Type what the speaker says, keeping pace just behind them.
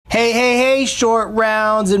Hey, hey, hey, short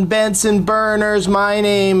rounds and Benson burners. My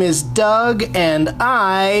name is Doug, and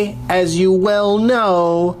I, as you well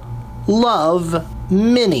know, love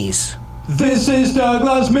minis. This is Doug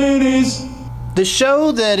Loves Minis. The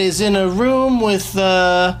show that is in a room with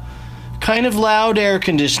kind of loud air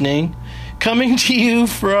conditioning, coming to you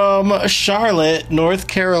from Charlotte, North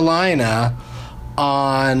Carolina,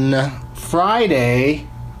 on Friday,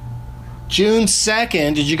 June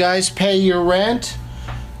 2nd. Did you guys pay your rent?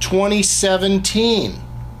 2017.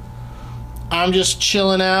 I'm just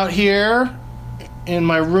chilling out here in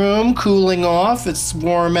my room, cooling off. It's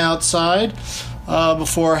warm outside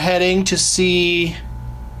before heading to see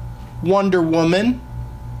Wonder Woman.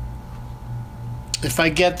 If I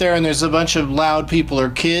get there and there's a bunch of loud people or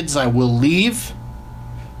kids, I will leave.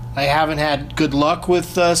 I haven't had good luck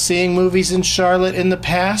with seeing movies in Charlotte in the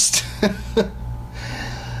past,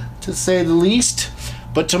 to say the least.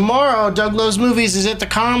 But tomorrow, Doug Loves Movies is at the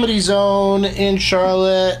Comedy Zone in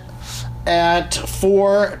Charlotte at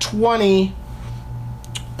 4:20.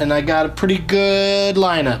 And I got a pretty good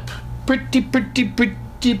lineup. Pretty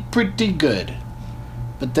good.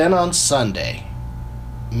 But then on Sunday,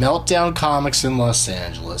 Meltdown Comics in Los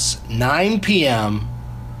Angeles, 9 p.m.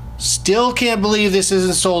 Still can't believe this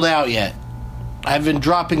isn't sold out yet. I've been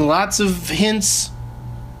dropping lots of hints,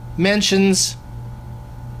 mentions.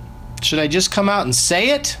 Should I just come out and say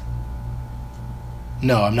it?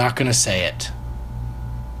 No, I'm not going to say it.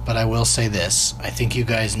 But I will say this. I think you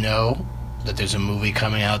guys know that there's a movie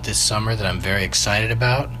coming out this summer that I'm very excited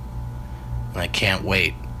about. And I can't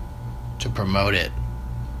wait to promote it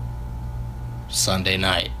Sunday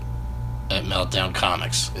night at Meltdown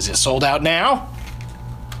Comics. Is it sold out now?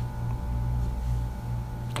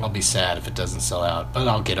 I'll be sad if it doesn't sell out, but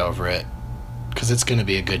I'll get over it. Because it's going to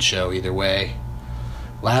be a good show either way.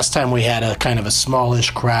 Last time we had a kind of a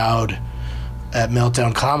smallish crowd at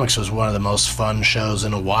Meltdown Comics was one of the most fun shows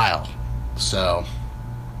in a while. So,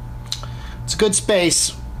 it's a good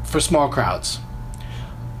space for small crowds.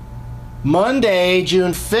 Monday,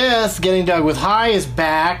 June 5th, Getting Doug with High is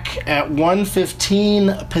back at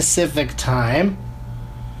 1:15 Pacific time.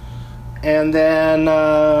 And then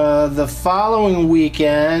the following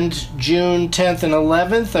weekend, June 10th and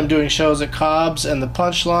 11th, I'm doing shows at Cobb's and the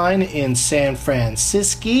Punchline in San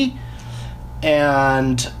Francisco.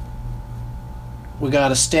 And we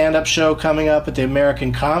got a stand-up show coming up at the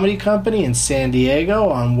American Comedy Company in San Diego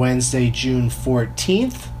on Wednesday, June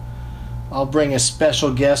 14th. I'll bring a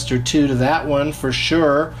special guest or two to that one for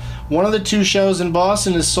sure. One of the two shows in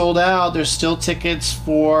Boston is sold out. There's still tickets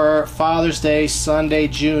for Father's Day, Sunday,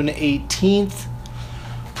 June 18th.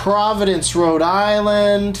 Providence, Rhode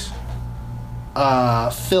Island.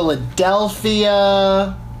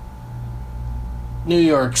 Philadelphia. New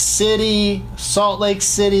York City. Salt Lake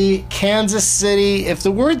City. Kansas City. If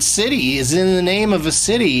the word city is in the name of a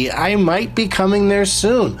city, I might be coming there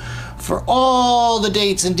soon. For all the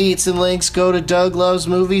dates and deets and links, go to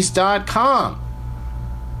douglovesmovies.com.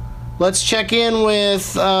 Let's check in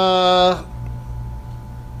with the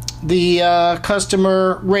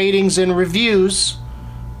customer ratings and reviews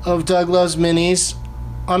of Doug Loves Minis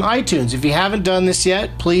on iTunes. If you haven't done this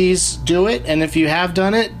yet, please do it. And if you have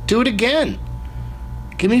done it, do it again.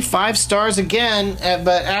 Give me 5 stars again,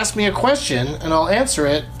 but ask me a question, and I'll answer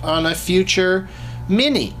it on a future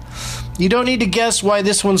mini. You don't need to guess why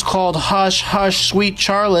this one's called Hush, Hush, Sweet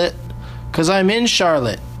Charlotte, because I'm in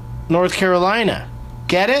Charlotte, North Carolina.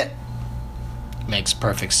 Get it? Makes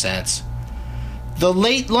perfect sense. The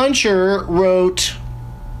Late Luncher wrote,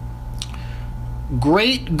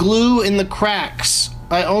 "Great glue in the cracks.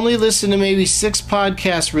 I only listen to maybe 6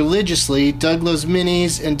 podcasts religiously. Doug Loves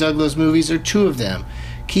Minis and Doug Loves Movies are 2 of them.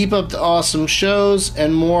 Keep up the awesome shows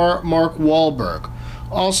and more Mark Wahlberg.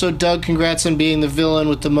 Also, Doug, congrats on being the villain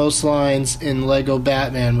with the most lines in Lego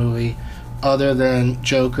Batman movie other than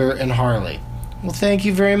Joker and Harley." Well, thank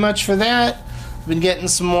you very much for that. I've been getting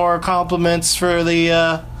some more compliments for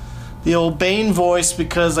the old Bane voice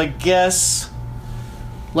because I guess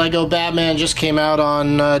Lego Batman just came out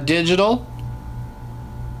on digital,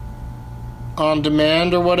 on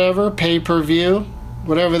demand or whatever, pay-per-view,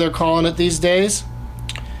 whatever they're calling it these days.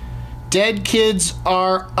 Dead Kids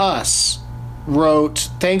Are Us wrote,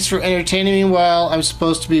 "Thanks for entertaining me while I'm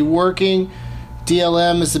supposed to be working.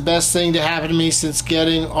 DLM is the best thing to happen to me since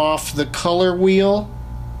getting off the color wheel.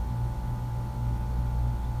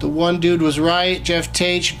 The one dude was right. Jeff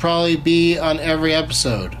Tate should probably be on every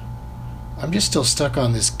episode." I'm just still stuck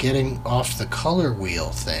on this getting off the color wheel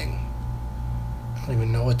thing. I don't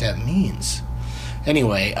even know what that means.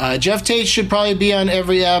 Anyway, Jeff Tate should probably be on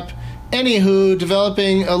every ep. Anywho,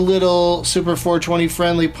 developing a little Super 420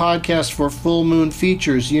 friendly podcast for full moon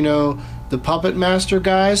features. You know, the Puppet Master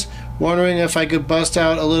guys. Wondering if I could bust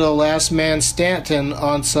out a little Last Man Stanton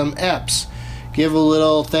on some EPs. Give a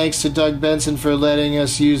little thanks to Doug Benson for letting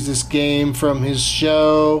us use this game from his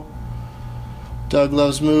show. Doug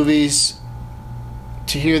Loves Movies.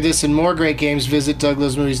 To hear this and more great games, visit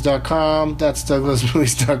douglovesmovies.com. That's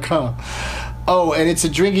douglovesmovies.com. Oh, and it's a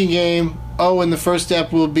drinking game. Oh, and the first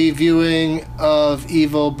step will be viewing of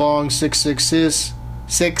Evil Bong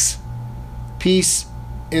 666 Peace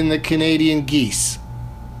in the Canadian Geese.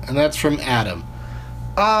 And that's from Adam.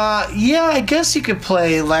 Yeah, I guess you could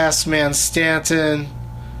play Last Man Stanton.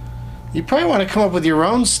 You probably want to come up with your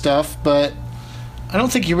own stuff, but I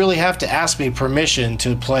don't think you really have to ask me permission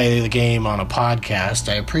to play the game on a podcast.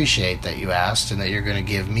 I appreciate that you asked and that you're going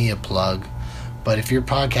to give me a plug. But if your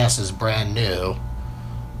podcast is brand new,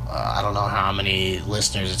 I don't know how many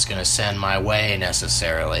listeners it's going to send my way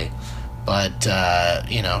necessarily. But,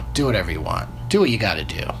 do whatever you want. Do what you got to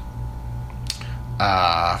do.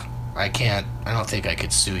 I don't think I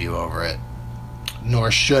could sue you over it.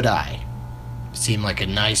 Nor should I. You seem like a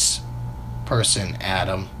nice person,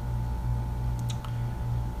 Adam.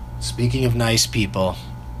 Speaking of nice people,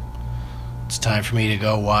 it's time for me to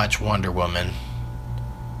go watch Wonder Woman.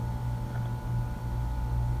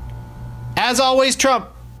 As always, Trump.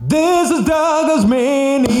 This is Douglas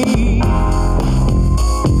Mini.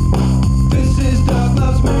 This is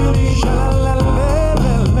Douglas Mini.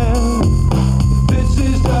 Sha-la-la-la-la-la. This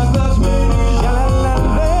is Douglas Mini.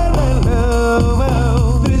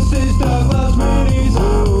 Sha-la-la-la-la-la. This is Douglas Mini.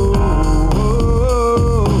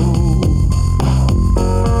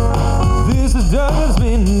 This is Douglas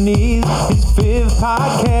Mini. His fifth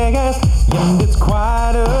podcast, and it's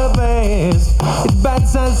quite a blast. It's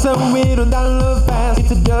bite-sized, so it'll download fast. It's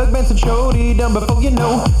a Doug Benson show, done before you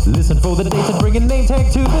know. Listen for the dates and bring a name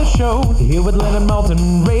tag to the show. Here with Leonard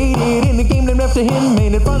Maltin, rated in the game named after him.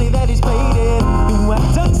 Made it funny that he's played it. You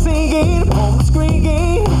want Doug singing, Paul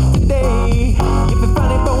screaming today.